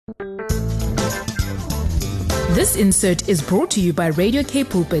This insert is brought to you by Radio K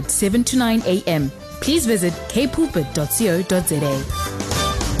Pulpit 7 to 9 a.m. Please visit kpulpit.co.za.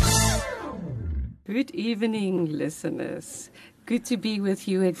 Good evening, listeners. Good to be with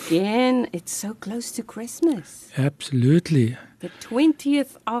you again. It's so close to Christmas. Absolutely. The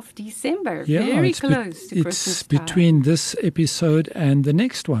 20th of December. Yeah, Very close to Christmas It's time. between this episode and the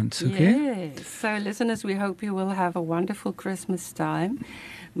next one, okay? Yes. So, listeners, we hope you will have a wonderful Christmas time.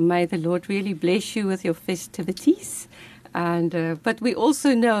 May the Lord really bless you with your festivities. And but we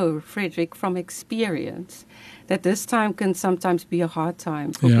also know, Frederick, from experience, that this time can sometimes be a hard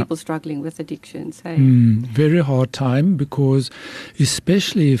time for people struggling with addictions. Hey? Very hard time, because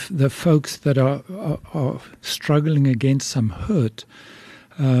especially if the folks that are struggling against some hurt,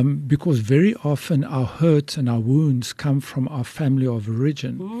 because very often our hurts and our wounds come from our family of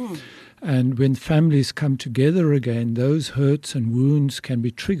origin. And when families come together again, those hurts and wounds can be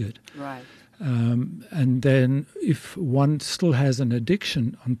triggered. Right. And then if one still has an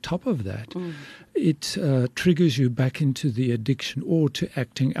addiction on top of that, it triggers you back into the addiction or to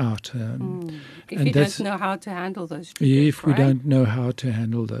acting out. If you don't know how to handle those triggers, if we don't know how to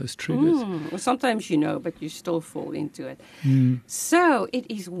handle those triggers. Well, sometimes you know, but you still fall into it. So it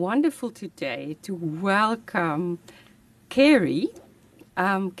is wonderful today to welcome Kerry.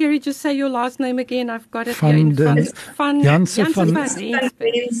 Kerry, just say your last name again. I've got it here in front. Janse van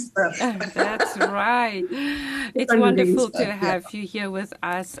Rensburg. That's right. It's wonderful to have you here with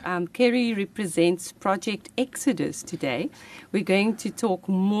us. Kerry represents Project Exodus today. We're going to talk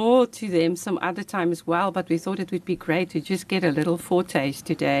more to them some other time as well, but we thought it would be great to just get a little foretaste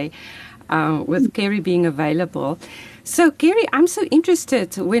today with Kerry being available. So, Kerry, I'm so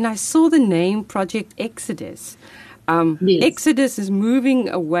interested when I saw the name Project Exodus. Yes. Exodus is moving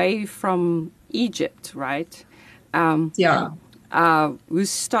away from Egypt, right? So I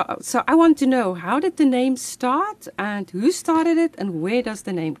want to know, how did the name start, and who started it, and where does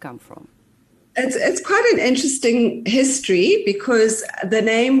the name come from? It's quite an interesting history, because the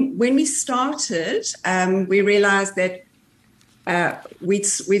name, when we started, we realized that we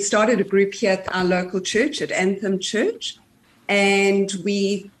started a group here at our local church, at Anthem Church, and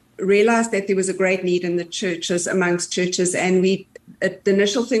we realized that there was a great need in the churches, amongst churches, and the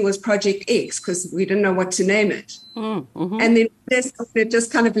initial thing was Project X, because we didn't know what to name it. And then it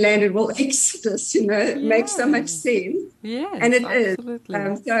just kind of landed, well, Exodus, it makes so much sense. Yes, and it absolutely.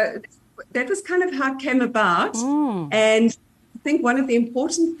 is. So that was kind of how it came about. And I think one of the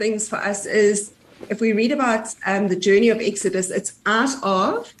important things for us is, if we read about the journey of Exodus, it's out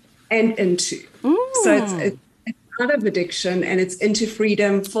of and into. So it's out of addiction, and it's into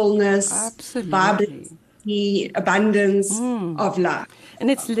freedom, fullness, vibrancy, abundance of life. And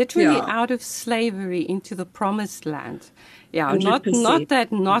it's literally out of slavery into the promised land. Yeah, 100%. Not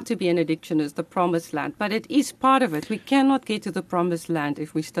that not to be an addiction is the promised land, but it is part of it. We cannot get to the promised land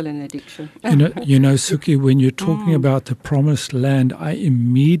if we're still in addiction. You know, Suki, when you're talking about the promised land, I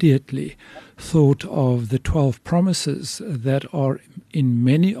immediately thought of the 12 promises that are in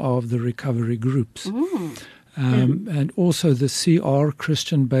many of the recovery groups. And also the CR,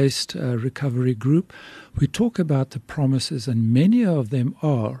 Christian-based recovery group. We talk about the promises, and many of them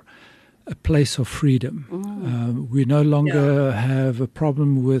are a place of freedom. We no longer have a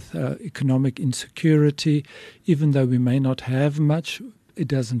problem with economic insecurity. Even though we may not have much, it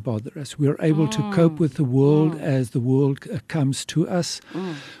doesn't bother us. We're able to cope with the world as the world comes to us.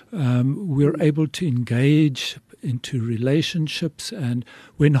 We're able to engage into relationships, and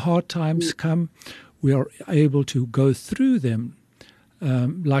when hard times come, we are able to go through them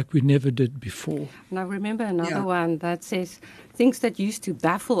like we never did before. Now, remember another one that says, things that used to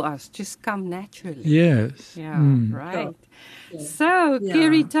baffle us just come naturally. Yes. Yeah, right. So,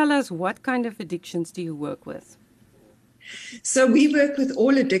 Kerry, tell us, what kind of addictions do you work with? So we work with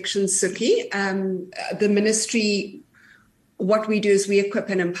all addictions, Suki. The ministry, what we do is we equip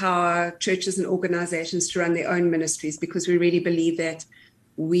and empower churches and organizations to run their own ministries, because we really believe that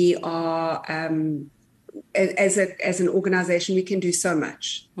we are, as an organization, we can do so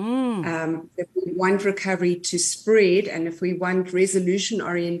much. If we want recovery to spread, and if we want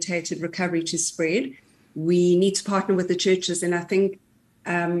resolution-orientated recovery to spread, we need to partner with the churches. And I think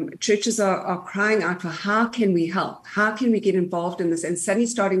churches are crying out for, how can we help? How can we get involved in this? And suddenly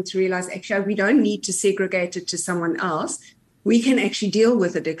starting to realize, actually, we don't need to segregate it to someone else. We can actually deal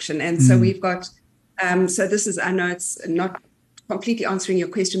with addiction. And so we've got, so this is, I know it's not completely answering your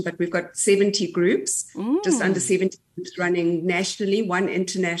question, but we've got 70 groups, just under 70 groups running nationally, one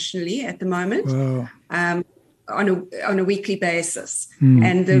internationally at the moment, on a weekly basis.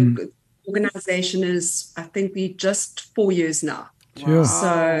 And the organization is, I think, we just 4 years now. Sure.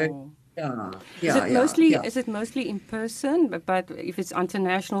 So Is it mostly in person? But if it's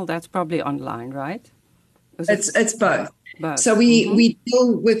international, that's probably online, right? It's both. So we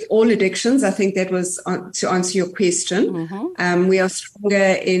deal with all addictions. I think that was to answer your question. We are stronger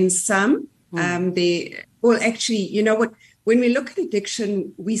in some. Actually, you know what? When we look at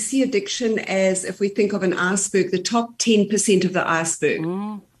addiction, we see addiction as, if we think of an iceberg, the top 10% of the iceberg.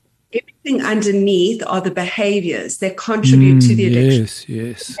 Everything underneath are the behaviors that contribute to the addiction.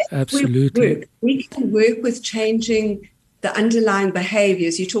 Yes, absolutely. We can work with changing the underlying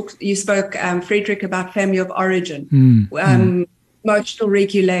behaviors. You spoke, Frederick, about family of origin, emotional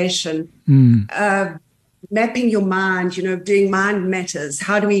regulation, mapping your mind, doing mind matters.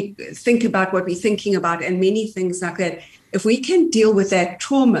 How do we think about what we're thinking about, and many things like that. If we can deal with that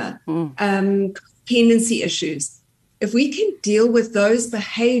trauma, dependency issues, if we can deal with those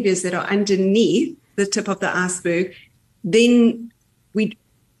behaviors that are underneath the tip of the iceberg, then we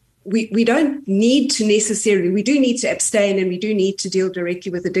don't need to necessarily, we do need to abstain, and we do need to deal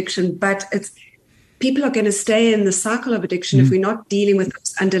directly with addiction, but people are going to stay in the cycle of addiction if we're not dealing with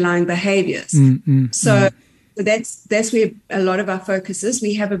those underlying behaviors. So that's where a lot of our focus is.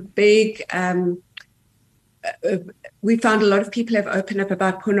 We have a big, we found a lot of people have opened up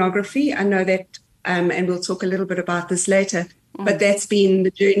about pornography. I know that, and we'll talk a little bit about this later, but that's been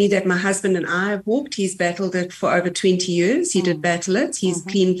the journey that my husband and I have walked. He's battled it for over 20 years. He did battle it. He's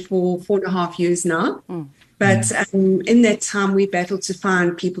clean for 4.5 years now. But in that time, we battled to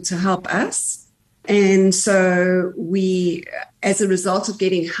find people to help us. And so we, as a result of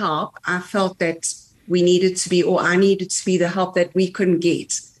getting help, I felt that I needed to be the help that we couldn't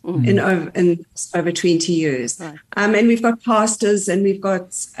get in over 20 years. Right. And we've got pastors, and we've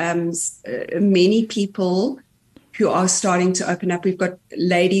got many people who are starting to open up. We've got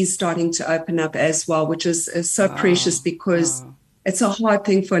ladies starting to open up as well, which is so precious, because it's a hard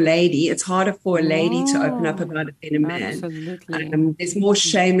thing for a lady. It's harder for a lady to open up about it than a man. Absolutely. There's more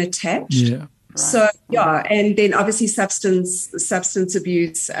shame attached. Yeah. Right. So, and then obviously substance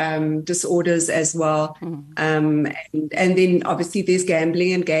abuse disorders as well. And then obviously there's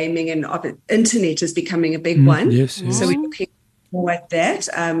gambling and gaming, and internet is becoming a big one. Yes. So we're looking more at that.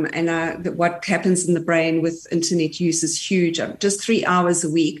 And what happens in the brain with internet use is huge. Just 3 hours a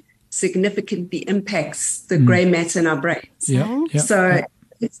week significantly impacts the grey matter in our brains. So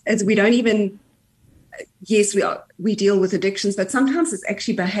it's we don't even... Yes, we deal with addictions, but sometimes it's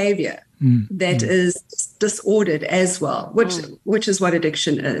actually behavior that is disordered as well, which is what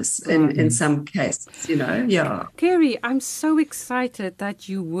addiction is in some cases, Kerry, I'm so excited that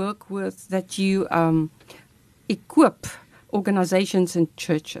you equip organizations and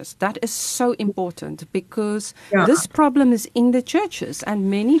churches. That is so important, because this problem is in the churches, and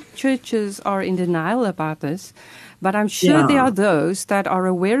many churches are in denial about this. But I'm sure there are those that are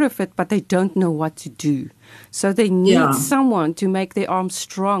aware of it, but they don't know what to do. So they need someone to make their arms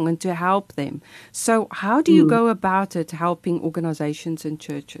strong and to help them. So how do you go about it, helping organizations and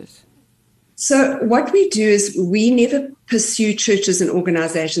churches? So what we do is we never pursue churches and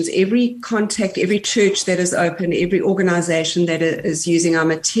organizations. Every church that is open, every organization that is using our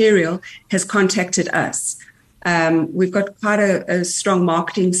material has contacted us. We've got quite a strong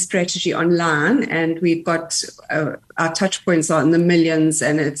marketing strategy online, and we've got our touch points are in the millions,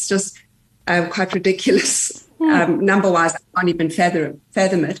 and it's just quite ridiculous number-wise. I can't even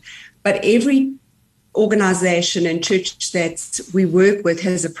fathom it. But every organization and church that we work with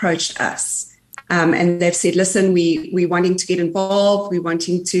has approached us. And they've said, listen, we're wanting to get involved. We're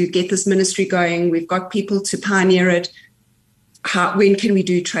wanting to get this ministry going. We've got people to pioneer it. When can we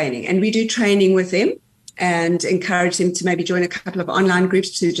do training? And we do training with them and encourage them to maybe join a couple of online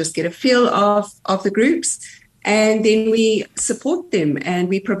groups to just get a feel of the groups. And then we support them, and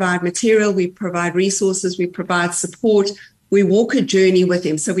we provide material, we provide resources, we provide support. We walk a journey with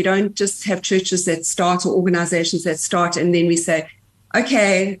them. So we don't just have churches that start or organizations that start and then we say,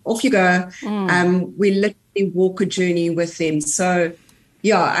 okay, off you go. We literally walk a journey with them. So,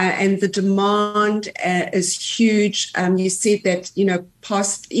 and the demand is huge. You said that,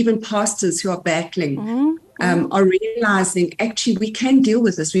 even pastors who are battling are realizing, actually, we can deal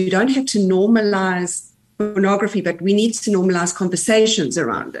with this. We don't have to normalize pornography, but we need to normalize conversations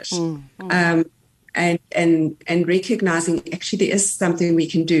around it. And recognizing, actually, there is something we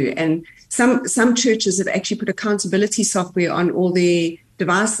can do. And some churches have actually put accountability software on all their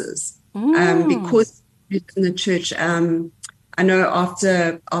devices because in the church. I know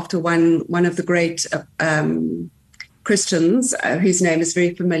after one of the great Christians, whose name is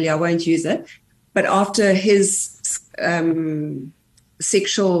very familiar, I won't use it, but after his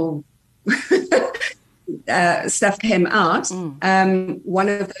sexual stuff came out, one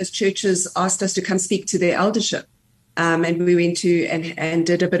of those churches asked us to come speak to their eldership. And we went to and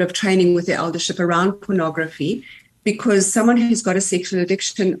did a bit of training with the eldership around pornography, because someone who's got a sexual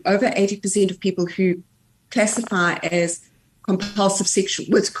addiction, over 80% of people who classify as compulsive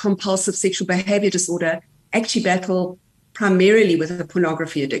sexual behavior disorder actually battle primarily with a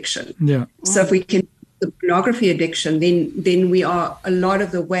pornography addiction. Yeah. So if we can the pornography addiction, then we are a lot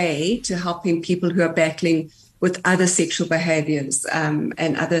of the way to helping people who are battling with other sexual behaviors and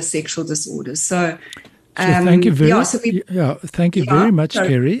other sexual disorders. So thank you very much,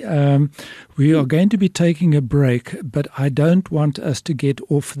 Kerry. We are going to be taking a break, but I don't want us to get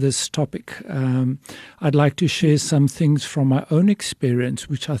off this topic. I'd like to share some things from my own experience,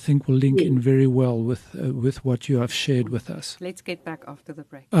 which I think will link in very well with what you have shared with us. Let's get back after the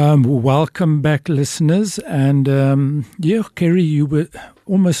break. Welcome back, listeners. And Kerry, you were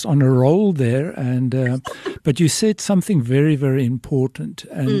almost on a roll there, and but you said something very, very important,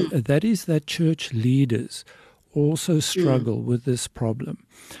 and that is that church leaders also struggle with this problem.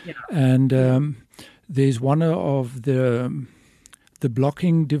 Yeah. And there's one of the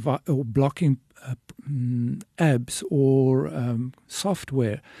blocking apps or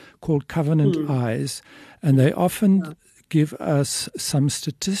software called Covenant Eyes, and they often give us some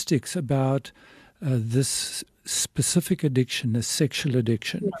statistics about this specific addiction, a sexual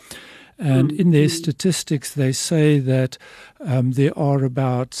addiction. Yeah. And in their statistics, they say that there are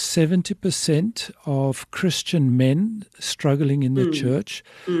about 70% of Christian men struggling in the church,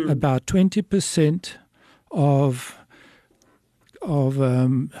 about 20% of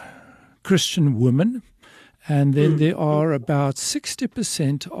Christian women, and then there are about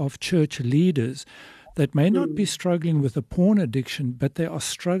 60% of church leaders that may not be struggling with a porn addiction, but they are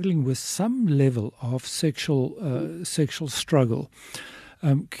struggling with some level of sexual struggle.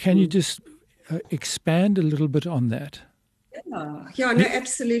 Can you just expand a little bit on that? Yeah, no,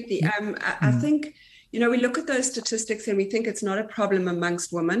 absolutely. I think, we look at those statistics and we think it's not a problem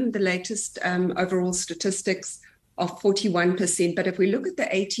amongst women. The latest overall statistics are 41%. But if we look at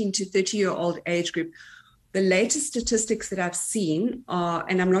the 18 to 30-year-old age group, the latest statistics that I've seen are,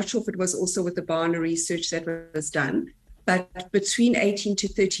 and I'm not sure if it was also with the Barna research that was done, but between 18 to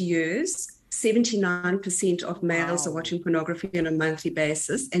 30 years, 79% of males are watching pornography on a monthly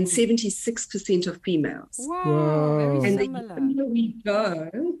basis, and 76% of females. Wow. And the younger we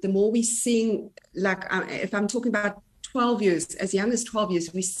go, the more we're seeing, like if I'm talking about 12 years, as young as 12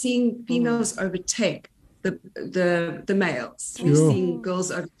 years, we're seeing females overtake the males. We're seeing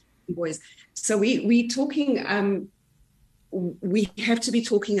girls overtake boys. So we're talking, we have to be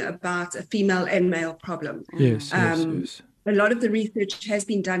talking about a female and male problem. Yes, yes. A lot of the research has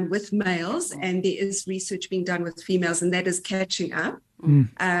been done with males, and there is research being done with females, and that is catching up.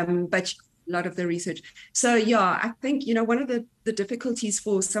 But a lot of the research. So, I think, one of the difficulties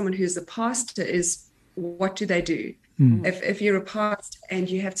for someone who's a pastor is, what do they do? If you're a pastor and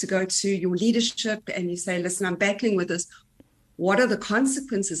you have to go to your leadership and you say, listen, I'm battling with this, what are the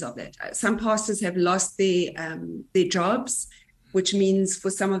consequences of that? Some pastors have lost their jobs, which means for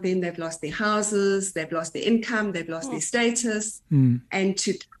some of them, they've lost their houses, they've lost their income, they've lost their status. And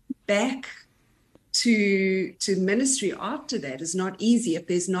to come back to ministry after that is not easy if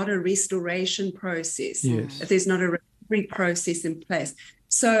there's not a restoration process, if there's not a recovery process in place.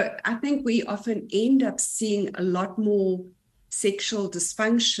 So I think we often end up seeing a lot more sexual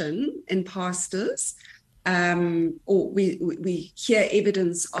dysfunction in pastors, or we hear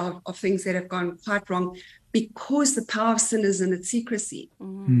evidence of things that have gone quite wrong, because the power of sin is in its secrecy,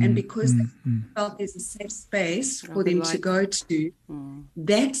 and because they felt there's a safe space for them to go to,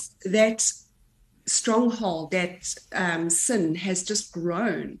 that stronghold, that sin has just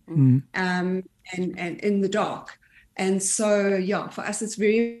grown, and in the dark. And so, for us, it's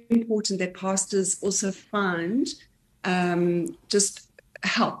very important that pastors also find just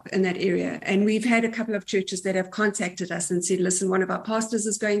help in that area. And we've had a couple of churches that have contacted us and said, listen, one of our pastors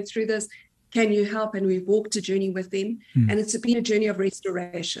is going through this. Can you help? And we've walked a journey with them. And it's been a journey of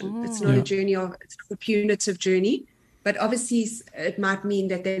restoration. It's not it's not a punitive journey. But obviously, it might mean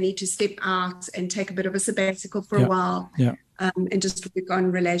that they need to step out and take a bit of a sabbatical for a while, and just work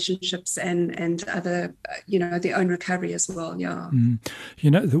on relationships and other, their own recovery as well.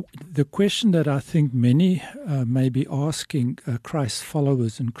 The question that I think many may be asking Christ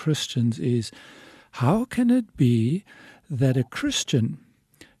followers and Christians is, how can it be that a Christian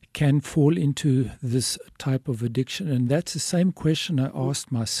can fall into this type of addiction? And that's the same question I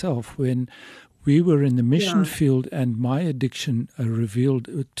asked myself when we were in the mission field and my addiction revealed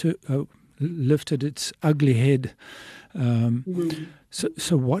lifted its ugly head.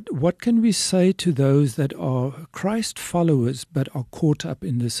 So what can we say to those that are Christ followers but are caught up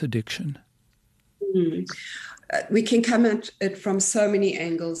in this addiction? We can come at it from so many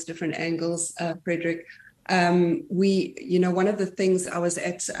angles, different angles, Frederick. One of the things, I was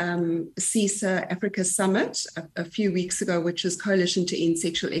at CISA Africa Summit a few weeks ago, which is Coalition to End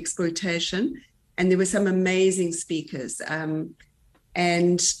Sexual Exploitation, and there were some amazing speakers.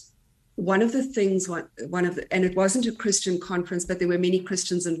 And one of the things, and it wasn't a Christian conference, but there were many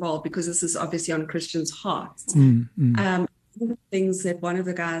Christians involved because this is obviously on Christians' hearts. One of the things that one of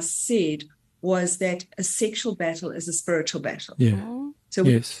the guys said was that a sexual battle is a spiritual battle. Yeah. So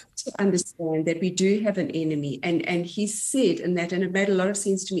we have to understand that we do have an enemy. And he said in that, and it made a lot of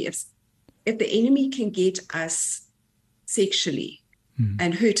sense to me, if the enemy can get us sexually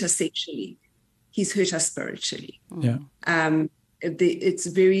and hurt us sexually, he's hurt us spiritually. Yeah.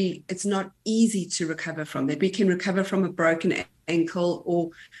 It's not easy to recover from that. We can recover from a broken ankle or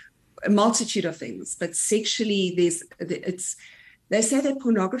a multitude of things, but sexually they say that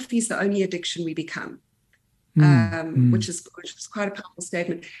pornography is the only addiction we become, which is quite a powerful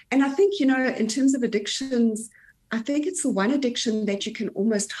statement. And I think, in terms of addictions, I think it's the one addiction that you can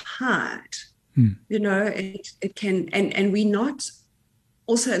almost hide. It can, and we not,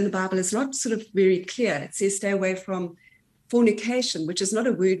 also in the Bible, it's not sort of very clear. It says stay away from fornication, which is not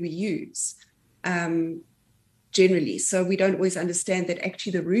a word we use generally. So we don't always understand that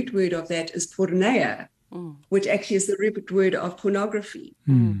actually the root word of that is porneia, which actually is the root word of pornography.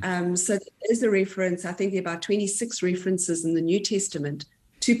 So there is a reference, I think there are about 26 references in the New Testament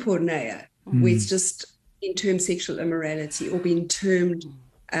to porneia, where it's just being termed sexual immorality or being termed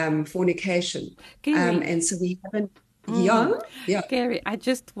fornication. And so we haven't, Kerry, I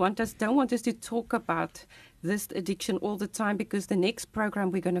just don't want us to talk about this addiction all the time, because the next program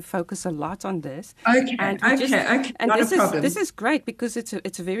we're going to focus a lot on this. Okay. And this is great because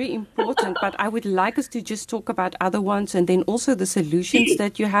it's very important. But I would like us to just talk about other ones and then also the solutions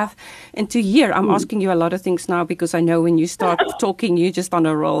that you have. And to hear, I'm asking you a lot of things now because I know when you start talking, you're just on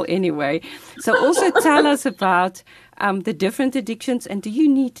a roll anyway. So also tell us about the different addictions, and do you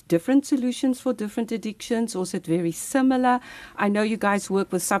need different solutions for different addictions, or is it very similar? I know you guys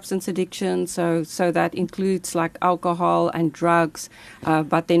work with substance addiction, so that includes like alcohol and drugs,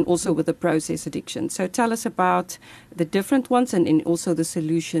 but then also with the process addiction. So tell us about the different ones and also the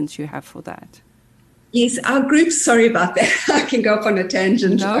solutions you have for that. Yes, our groups, sorry about that. I can go off on a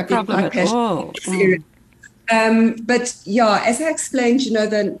tangent. No problem at all. But yeah, as I explained,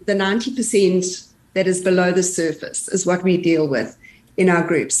 the 90% that is below the surface is what we deal with in our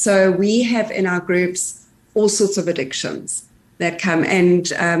groups. So we have in our groups all sorts of addictions that come, and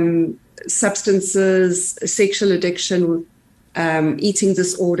substances, sexual addiction, eating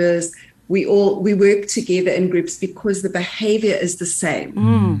disorders. We work together in groups because the behavior is the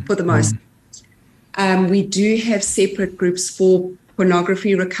same for the most. We do have separate groups for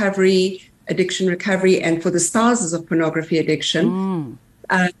pornography recovery, addiction recovery, and for the spouses of pornography addiction.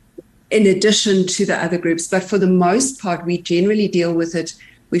 In addition to the other groups. But for the most part, we generally deal with it.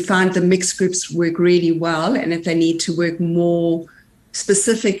 We find the mixed groups work really well. And if they need to work more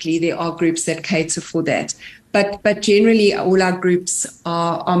specifically, there are groups that cater for that. But generally, all our groups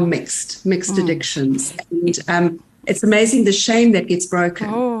are mixed addictions. And it's amazing the shame that gets broken.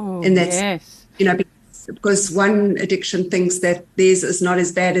 In that, yes. Because one addiction thinks that theirs is not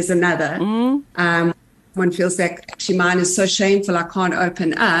as bad as another. One feels like, actually, mine is so shameful, I can't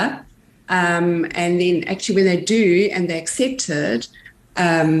open up. And then actually when they do and they accept it,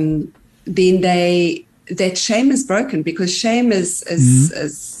 then that shame is broken, because shame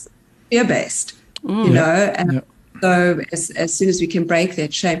is fear-based, and so as soon as we can break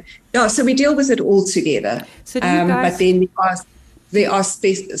that shame. So we deal with it all together. So do you guys... But then there are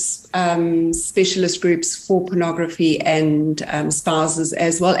specialist groups for pornography and spouses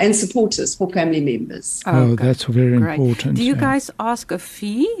as well, and supporters for family members. That's very important. Do you guys ask a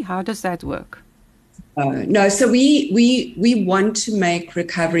fee? How does that work? No, so we want to make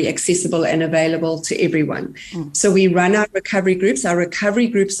recovery accessible and available to everyone. So we run our recovery groups. Our recovery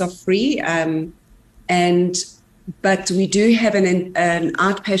groups are free, but we do have an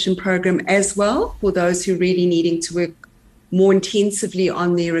outpatient program as well for those who are really needing to work more intensively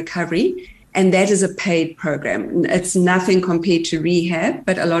on their recovery, and that is a paid program. It's nothing compared to rehab,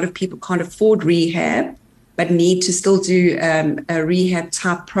 but a lot of people can't afford rehab but need to still do a rehab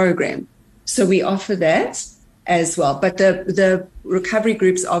type program. So we offer that as well, but the recovery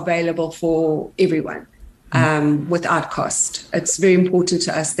groups are available for everyone. without cost. It's very important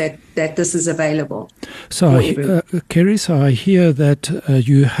to us that this is available. So, Kerry, I hear that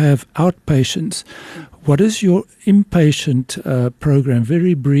you have outpatients. What does your inpatient program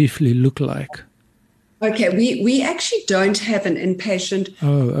very briefly look like? Okay, we actually don't have an inpatient.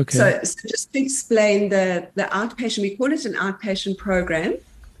 Oh, okay. So just to explain the outpatient, we call it an outpatient program,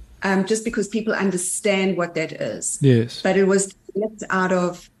 just because people understand what that is. Yes. But it was developed out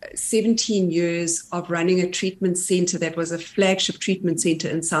of 17 years of running a treatment center that was a flagship treatment center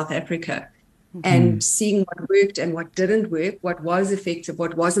in South Africa, and seeing what worked and what didn't work, what was effective,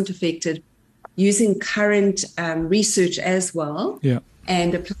 what wasn't effective, using current research as well. Yeah.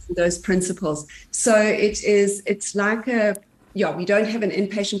 And applying those principles. So it's like we don't have an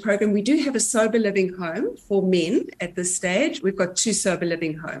inpatient program. We do have a sober living home for men at this stage. We've got 2 sober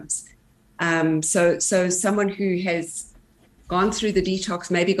living homes. So someone who has gone through the detox,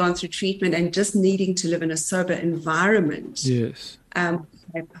 maybe gone through treatment and just needing to live in a sober environment. Yes. Have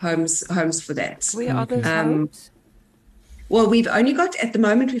homes for that. Where are those homes? Well, we've only got, at the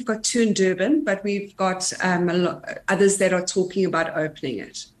moment, we've got 2 in Durban, but we've got others that are talking about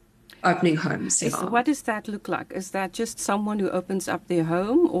opening homes. What does that look like? Is that just someone who opens up their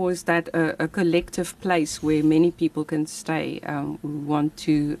home, or is that a collective place where many people can stay who want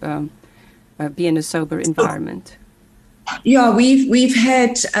to be in a sober environment? Yeah, we've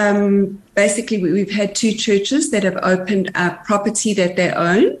had basically we've had 2 churches that have opened up property that they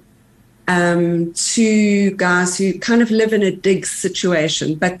own. 2 guys who kind of live in a digs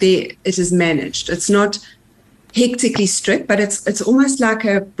situation, but it is managed. It's not hectically strict, but it's almost like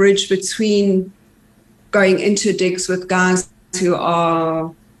a bridge between going into digs with guys who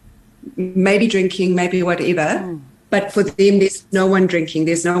are maybe drinking, maybe whatever, but for them there's no one drinking,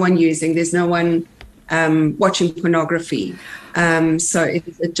 there's no one using, there's no one watching pornography. So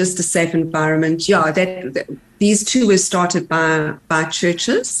it's just a safe environment. Yeah, these 2 were started by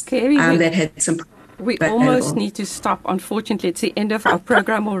churches. Kerry, that had some. We almost need to stop. Unfortunately, it's the end of our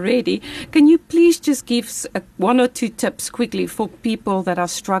program already. Can you please just give 1 or 2 tips quickly for people that are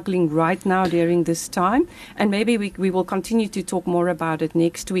struggling right now during this time? And maybe we will continue to talk more about it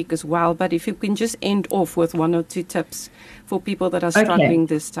next week as well. But if you can just end off with 1 or 2 tips for people that are struggling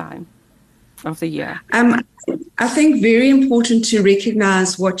this time of the year. I think very important to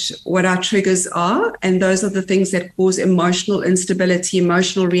recognize what our triggers are, and those are the things that cause emotional instability,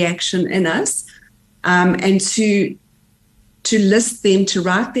 emotional reaction in us, and to list them, to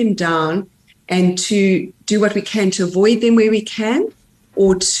write them down, and to do what we can to avoid them where we can,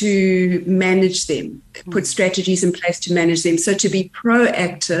 or to manage them, put strategies in place to manage them. So to be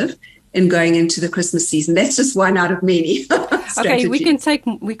proactive in going into the Christmas season. That's just one out of many. Okay, we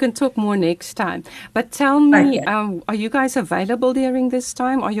can talk more next time. But tell me, are you guys available during this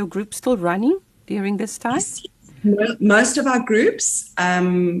time? Are your groups still running during this time? Yes. Most of our groups,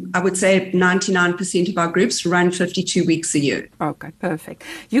 I would say 99% of our groups run 52 weeks a year. Okay, perfect.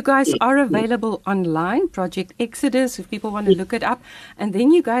 You guys are available online, Project Exodus, if people want to look it up. And then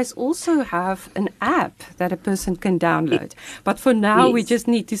you guys also have an app that a person can download. But for now, we just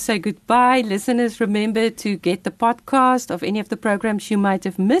need to say goodbye. Listeners, remember to get the podcast of any of the programs you might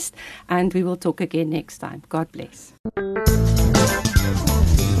have missed. And we will talk again next time. God bless.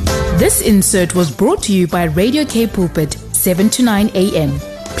 This insert was brought to you by Radio K Pulpit, 7 to 9 a.m.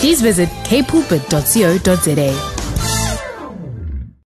 Please visit kpulpit.co.za.